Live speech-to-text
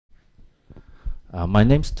My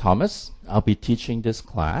name's Thomas. I'll be teaching this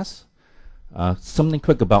class. Something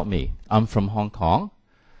quick about me. I'm from Hong Kong.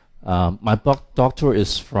 My doctor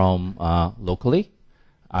is from locally.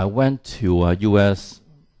 I went to US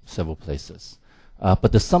several places.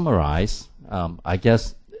 But to summarize, I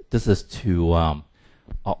guess this is to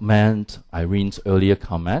augment Irene's earlier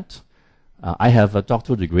comment. I have a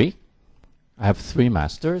doctoral degree. I have 3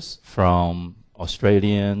 masters from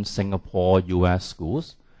Australian, Singapore, US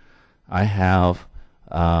schools. I have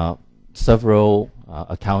several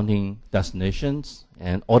accounting destinations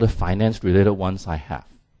and all the finance related ones I have.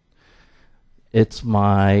 It's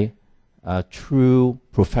my true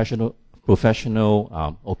professional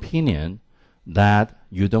opinion that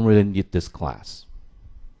you don't really need this class,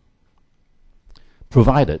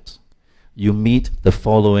 provided you meet the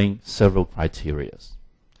following several criteria.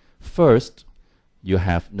 First, you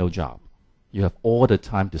have no job. You have all the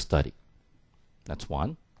time to study. That's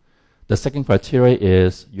one. The second criteria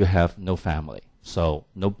is you have no family. So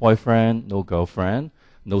no boyfriend, no girlfriend,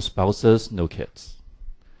 no spouses, no kids.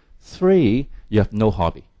 3, you have no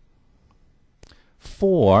hobby.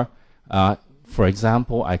 4, for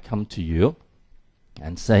example, I come to you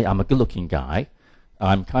and say, I'm a good-looking guy.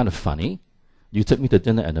 I'm kind of funny. You take me to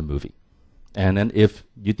dinner and a movie. And then if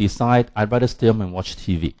you decide, I'd rather stay home and watch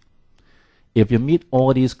TV. If you meet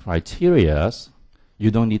all these criteria,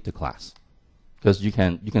 you don't need the class, because you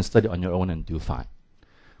can study on your own and do fine.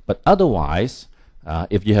 But otherwise,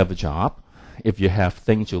 if you have a job, if you have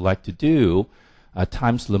things you like to do,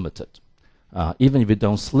 time's limited. Even if you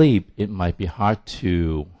don't sleep, it might be hard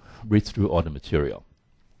to read through all the material.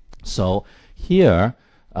 So here,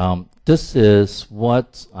 this is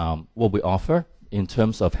what we offer in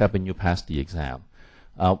terms of helping you pass the exam.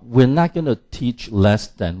 We're not going to teach less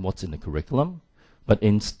than what's in the curriculum, but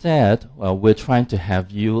instead, we're trying to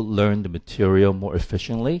have you learn the material more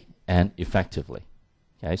efficiently and effectively.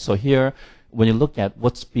 Okay, so here, when you look at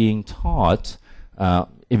what's being taught,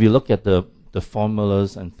 if you look at the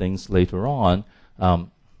formulas and things later on,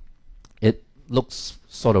 it looks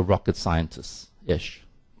sort of rocket scientist-ish.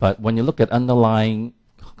 But when you look at underlying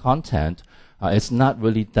content, it's not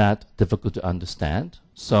really that difficult to understand.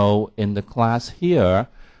 So in the class here,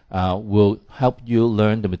 we'll help you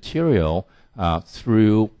learn the material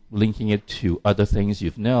through linking it to other things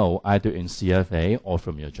you know, either in CFA or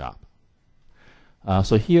from your job.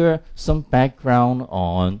 So here, some background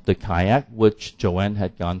on the CAIA, which Joanne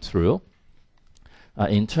had gone through.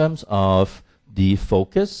 In terms of the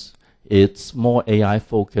focus, it's more AI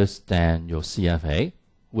focused than your CFA,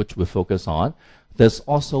 which we focus on. There's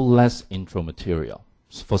also less intro material.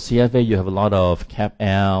 So for CFA, you have a lot of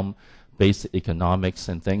Kaplan, basic economics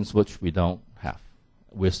and things which we don't have.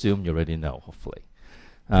 We assume you already know, hopefully.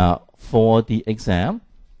 For the exam,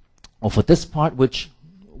 or for this part, which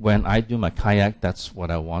when I do my CAIA, that's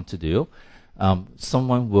what I want to do.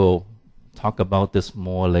 Someone will talk about this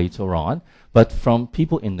more later on. But from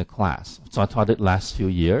people in the class, so I taught it last few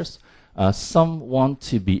years, some want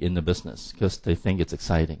to be in the business because they think it's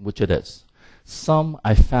exciting, which it is. Some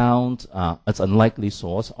I found as unlikely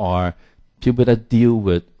source are people that deal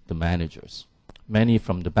with the managers. Many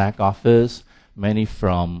from the back office, many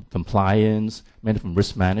from compliance, many from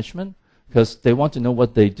risk management, because they want to know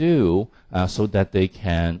what they do so that they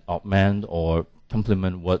can augment or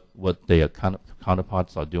complement what their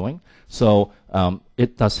counterparts are doing. So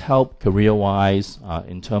it does help career-wise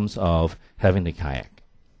in terms of having the kayak.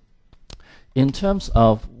 In terms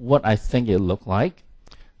of what I think it looked like,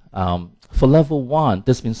 for level 1,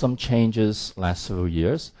 there's been some changes last several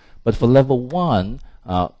years, but for level 1,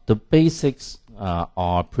 the basics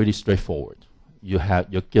are pretty straightforward.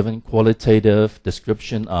 You're given qualitative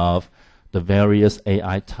description of the various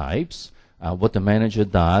AI types, what the manager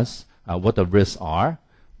does, what the risks are.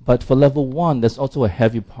 But for level 1, there's also a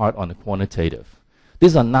heavy part on the quantitative.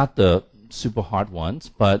 These are not the super hard ones,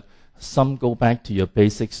 but some go back to your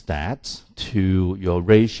basic stats, to your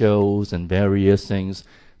ratios and various things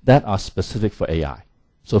that are specific for AI.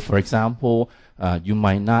 So for example, you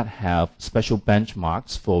might not have special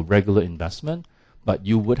benchmarks for regular investment, but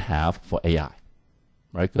you would have for AI,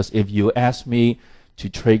 right? Because if you ask me to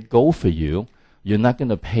trade gold for you, you're not going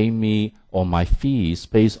to pay me or my fees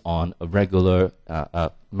based on a regular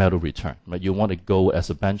metal return, right? You want to go as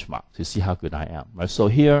a benchmark to see how good I am, right? So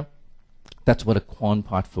here, that's what the quant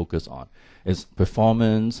part focus on, is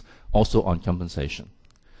performance, also on compensation.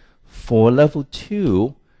 For level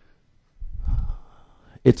 2,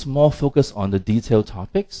 it's more focused on the detailed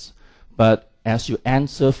topics, but as you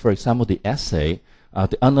answer, for example, the essay,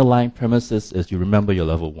 the underlying premises is you remember your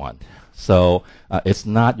level 1. So it's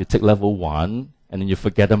not you take level 1 and then you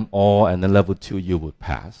forget them all, and then level 2 you would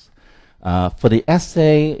pass. For the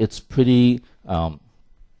essay, it's pretty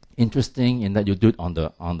interesting in that you do it on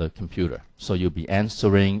the computer. So you'll be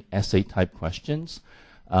answering essay type questions.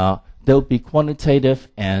 There'll be quantitative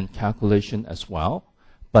and calculation as well,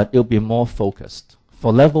 but it'll be more focused.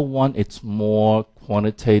 For level 1, it's more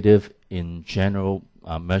quantitative in general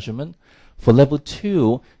measurement. For level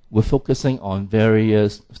 2, we're focusing on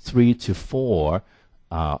various 3 to 4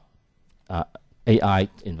 AI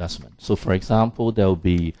investment. So for example, there will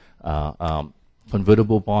be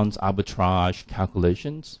convertible bonds arbitrage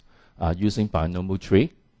calculations using binomial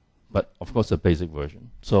tree, but of course a basic version.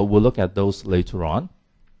 So we'll look at those later on.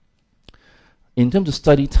 In terms of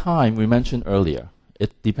study time, we mentioned earlier,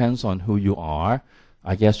 it depends on who you are.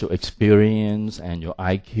 I guess your experience and your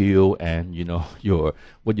IQ and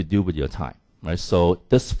what you do with your time, right? So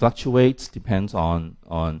this fluctuates, depends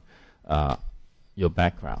on your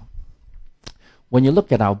background. When you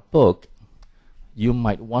look at our book, you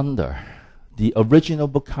might wonder, the original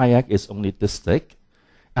book Kayak is only this thick,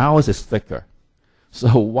 ours is thicker.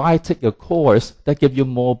 So why take a course that gives you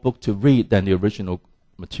more book to read than the original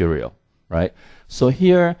material, right? So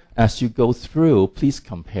here, as you go through, please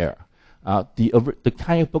compare. The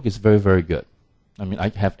Kayak book is very, very good. I mean, I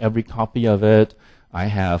have every copy of it. I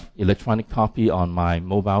have electronic copy on my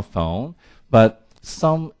mobile phone. But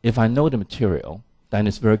if I know the material, then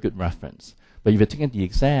it's very good reference. But if you're taking the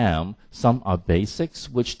exam, some are basics,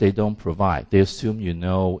 which they don't provide. They assume you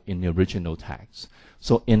know in the original text.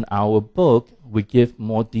 So in our book, we give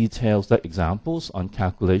more details, like examples on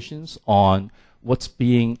calculations on what's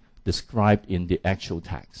being described in the actual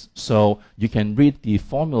text. So you can read the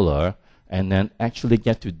formula and then actually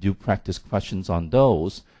get to do practice questions on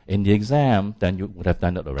those in the exam, then you would have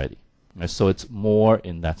done it already. Right? So it's more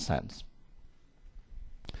in that sense.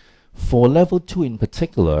 For level 2 in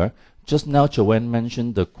particular, just now Joanne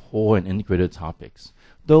mentioned the core and integrated topics.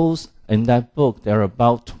 Those in that book, there are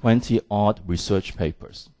about 20 odd research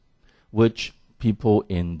papers, which people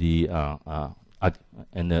in the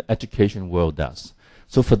education world does.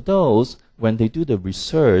 So for those, when they do the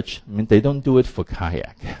research, I mean, they don't do it for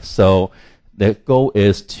Kayak. So their goal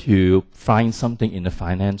is to find something in the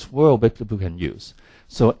finance world that people can use.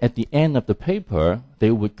 So at the end of the paper, they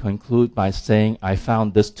would conclude by saying, I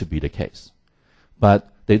found this to be the case. But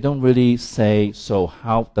they don't really say, so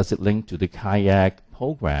how does it link to the Kayak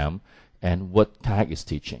program and what Kayak is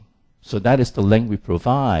teaching? So that is the link we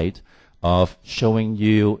provide of showing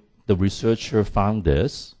you the researcher found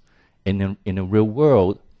this. In the real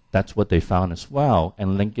world, that's what they found as well,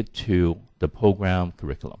 and link it to the program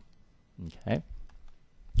curriculum. Okay.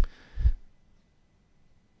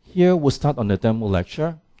 Here we'll start on the demo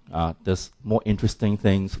lecture. There's more interesting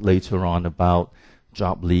things later on about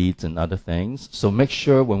job leads and other things. So make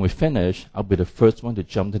sure when we finish, I'll be the first one to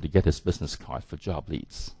jump in to get his business card for job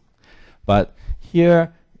leads. But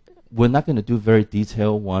here, we're not going to do very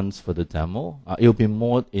detailed ones for the demo. It'll be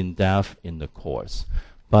more in-depth in the course.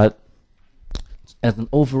 But as an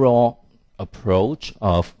overall approach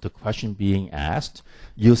of the question being asked,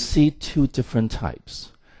 you'll see 2 different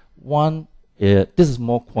types. One, this is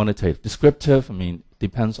more quantitative. Descriptive, I mean,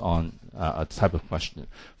 depends on a type of question.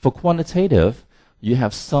 For quantitative, you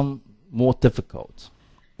have some more difficult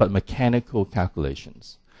but mechanical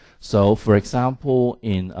calculations. So for example,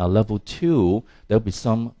 in level 2, there'll be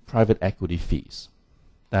some private equity fees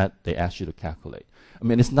that they ask you to calculate. I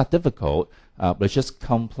mean, it's not difficult, but it's just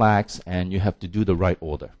complex and you have to do the right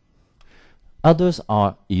order. Others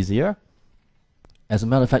are easier. As a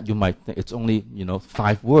matter of fact, you might think it's only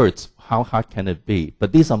 5 words. How hard can it be?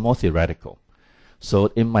 But these are more theoretical.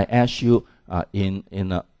 So it might ask you in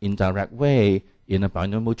an indirect way, in a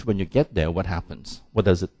binomial tree, when you get there, what happens? What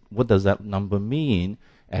does that number mean?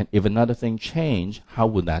 And if another thing change, how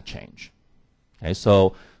would that change? Okay,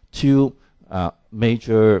 so 2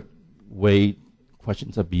 major way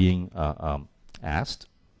questions are being asked.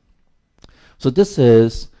 So this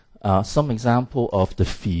is some example of the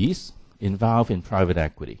fees involved in private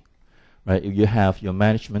equity. Right? You have your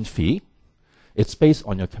management fee. It's based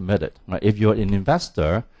on your committed. Right? If you're an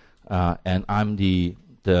investor and I'm the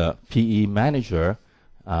PE manager,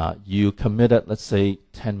 you committed, let's say,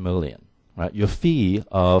 10 million. Right? Your fee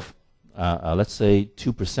of, let's say,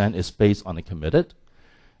 2% is based on the committed.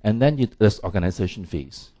 And then there's organization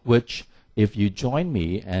fees, which if you join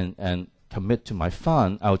me and commit to my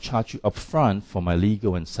fund, I'll charge you upfront for my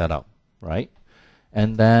legal and setup, right?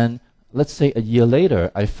 And then, let's say a year later,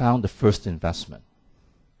 I found the first investment.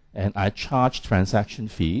 And I charge transaction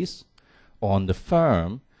fees on the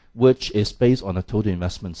firm, which is based on the total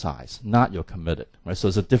investment size, not your committed, right? So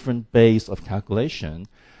it's a different base of calculation.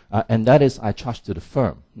 And that is I charge to the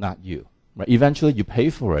firm, not you. Right? Eventually, you pay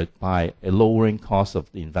for it by a lowering cost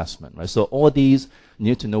of the investment. Right? So all these, you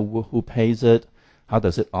need to know who pays it, how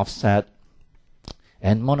does it offset,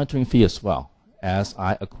 and monitoring fee as well. As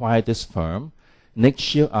I acquire this firm,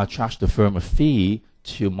 next year I'll charge the firm a fee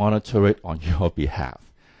to monitor it on your behalf.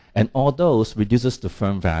 And all those reduces the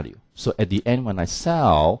firm value. So at the end, when I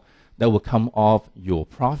sell, that will come off your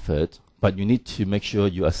profit, but you need to make sure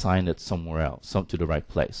you assign it somewhere else, to the right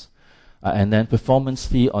place. And then performance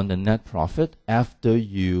fee on the net profit after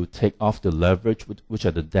you take off the leverage, which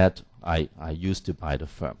are the debt I used to buy the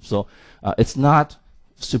firm. So it's not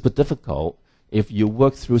super difficult. If you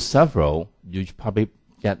work through several, you probably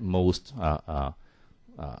get most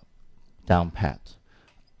down pat.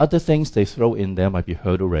 Other things they throw in there might be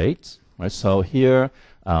hurdle rates. Right? So here,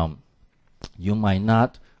 you might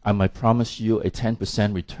not, I might promise you a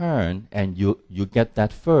 10% return, and you get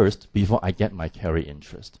that first before I get my carry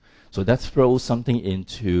interest. So that throws something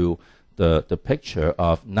into the picture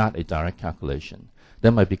of not a direct calculation.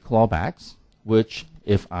 There might be clawbacks, which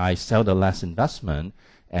if I sell the last investment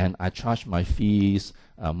and I charge my fees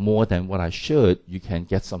more than what I should, you can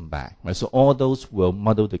get some back. Right? So all those will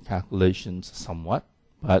muddle the calculations somewhat,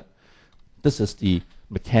 but this is the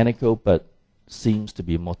mechanical but seems to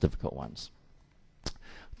be more difficult ones.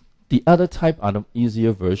 The other type are the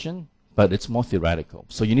easier version, but it's more theoretical.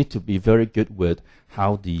 So you need to be very good with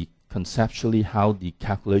conceptually how the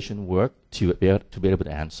calculation work to be able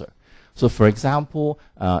to answer. So for example,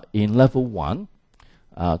 in level 1,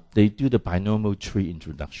 they do the binomial tree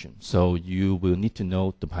introduction. So you will need to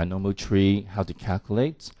know the binomial tree, how to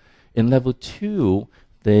calculate. In level 2,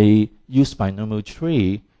 they use binomial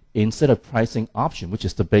tree instead of pricing option, which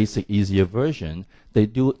is the basic easier version. They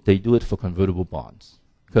do it for convertible bonds.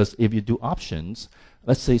 Because if you do options,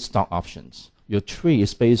 let's say stock options, your tree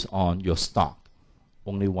is based on your stock,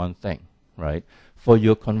 only one thing, right? For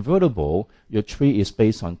your convertible, your tree is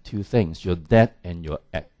based on two things, your debt and your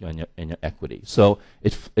equity. So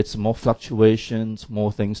it's more fluctuations,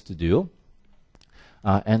 more things to do.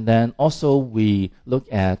 And then also we look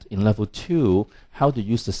at, in level 2, how to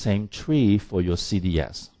use the same tree for your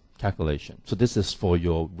CDS calculation. So this is for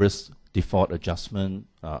your risk default adjustment,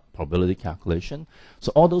 probability calculation.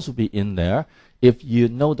 So all those will be in there. If you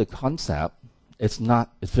know the concept, it's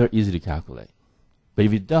very easy to calculate. But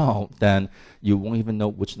if you don't, then you won't even know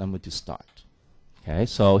which number to start. Okay,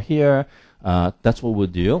 so here, that's what we'll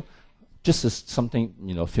do. Just as something,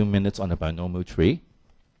 a few minutes on the binomial tree.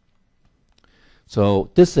 So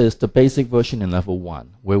this is the basic version in level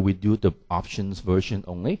 1, where we do the options version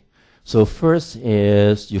only. So first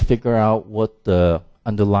is you figure out what the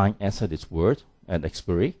underlying asset is worth at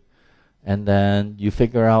expiry, and then you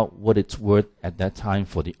figure out what it's worth at that time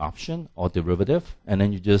for the option or derivative, and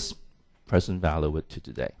then you just present value it to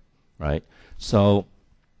today, right? So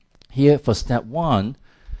here for step 1,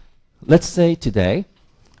 let's say today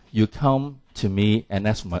you come to me and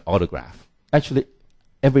ask for my autograph. Actually,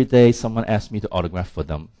 every day someone asks me to autograph for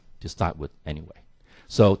them to start with anyway.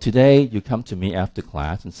 So today you come to me after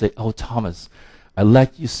class and say, "Oh, Thomas, I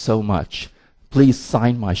like you so much. Please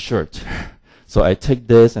sign my shirt." So I take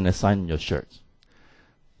this and I sign your shirt.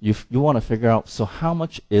 You want to figure out, so how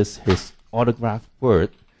much is his autograph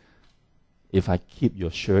worth if I keep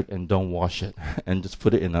your shirt and don't wash it and just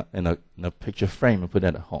put it in a picture frame and put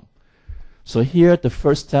it at home? So here the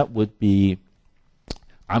first step would be,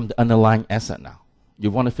 I'm the underlying asset now. You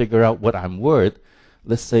want to figure out what I'm worth,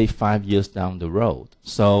 let's say 5 years down the road.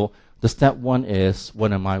 So the step 1 is,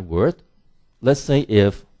 what am I worth? Let's say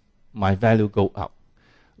if my value go up.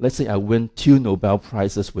 Let's say I win 2 Nobel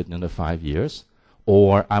Prizes within the 5 years,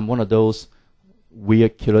 or I'm one of those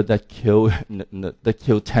weird killer that kill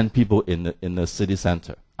 10 people in the city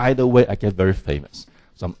center. Either way, I get very famous.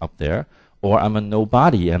 So I'm up there, or I'm a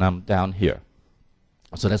nobody and I'm down here.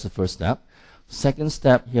 So that's the first step. Second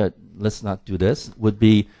step here, let's not do this, would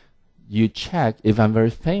be you check if I'm very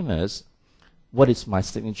famous, what is my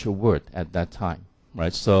signature worth at that time,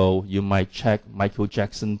 right? So you might check Michael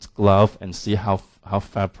Jackson's glove and see how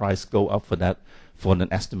fair price go up for that, for an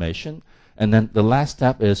estimation. And then the last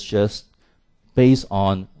step is just based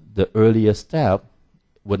on the earlier step,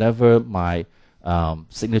 whatever my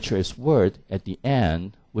signature is worth at the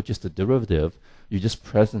end, which is the derivative, you just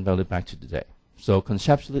present value back to today. So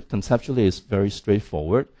conceptually it's very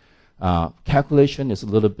straightforward. Calculation is a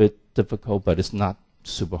little bit difficult, but it's not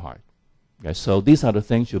super hard. Okay, so these are the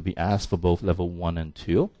things you'll be asked for both level 1 and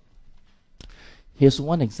 2. Here's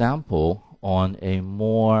one example on a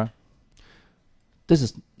more, this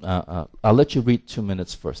is, I'll let you read 2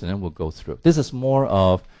 minutes first and then we'll go through. This is more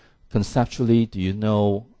of conceptually, do you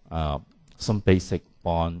know some basic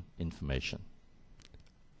bond information?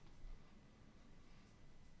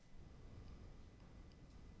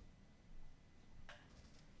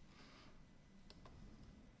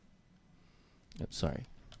 Oops, sorry.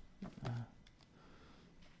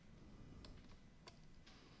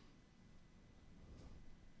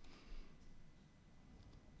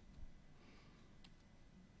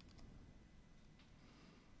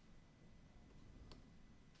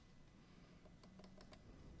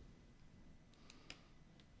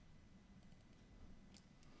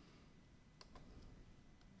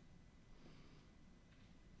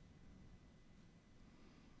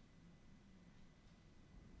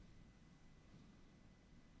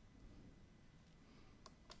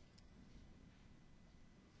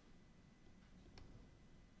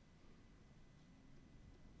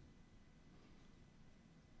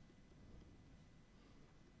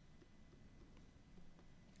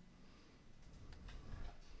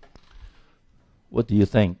 What do you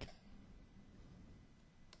think?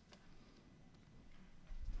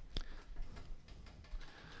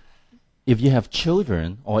 If you have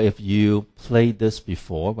children, or if you played this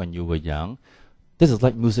before when you were young, this is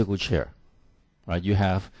like musical chair, right? You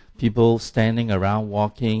have people standing around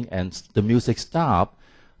walking, and the music stops.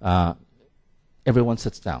 Everyone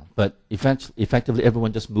sits down, but effectively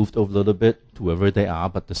everyone just moved over a little bit to wherever they are,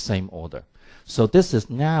 but the same order. So this is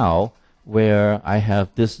now where I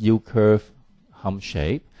have this U-curve hump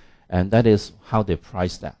shape, and that is how they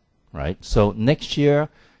price that, right? So next year,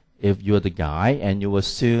 if you're the guy and you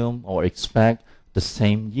assume or expect the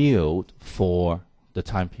same yield for the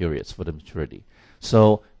time periods for the maturity.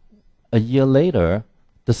 So a year later,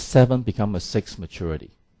 the 7 become a 6 maturity,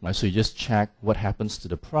 right? So you just check what happens to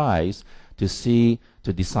the price to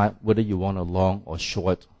decide whether you want to long or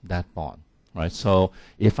short that bond, right? So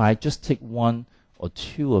if I just take 1 or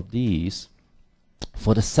 2 of these,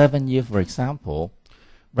 for the 7-year, for example,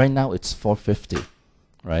 right now it's 450,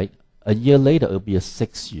 right? A year later, it'll be a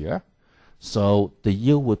 6-year. So the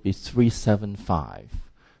yield would be 375.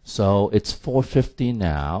 So it's 450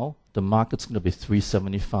 now. The market's going to be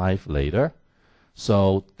 375 later.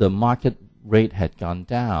 So the market rate had gone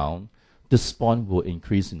down. This bond will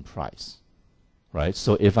increase in price, right?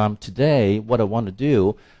 So if I'm today, what I want to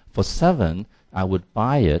do for 7, I would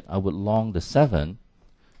buy it. I would long the 7.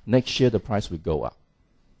 Next year, the price would go up,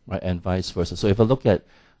 right? And vice versa. So if I look at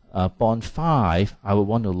bond 5, I would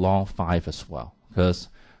want to long 5 as well, because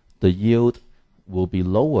the yield will be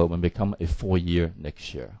lower when we become a 4-year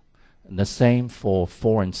next year. And the same for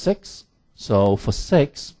 4 and 6. So for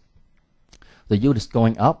 6, the yield is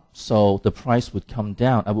going up, so the price would come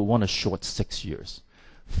down. I would want to short 6 years.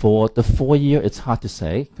 For the 4-year, it's hard to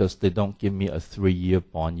say because they don't give me a 3-year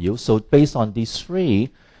bond yield. So based on these 3,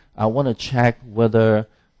 I want to check whether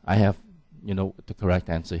I have, the correct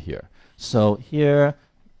answer here. So here,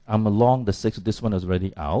 I'm along the 6. This one is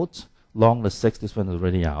already out. Long the 6, this one is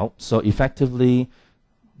already out. So effectively,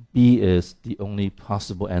 B is the only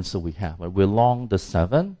possible answer we have. Right? We're long the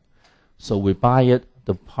 7, so we buy it.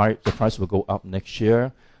 The price will go up next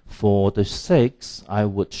year. For the 6, I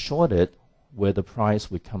would short it, where the price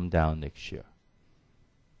would come down next year.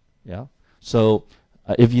 Yeah. So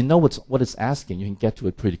if you know what it's asking, you can get to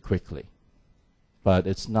it pretty quickly. But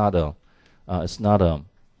it's not a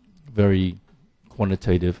very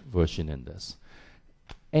quantitative version in this.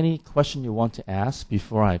 Any question you want to ask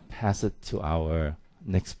before I pass it to our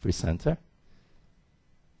next presenter?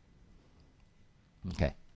 Okay.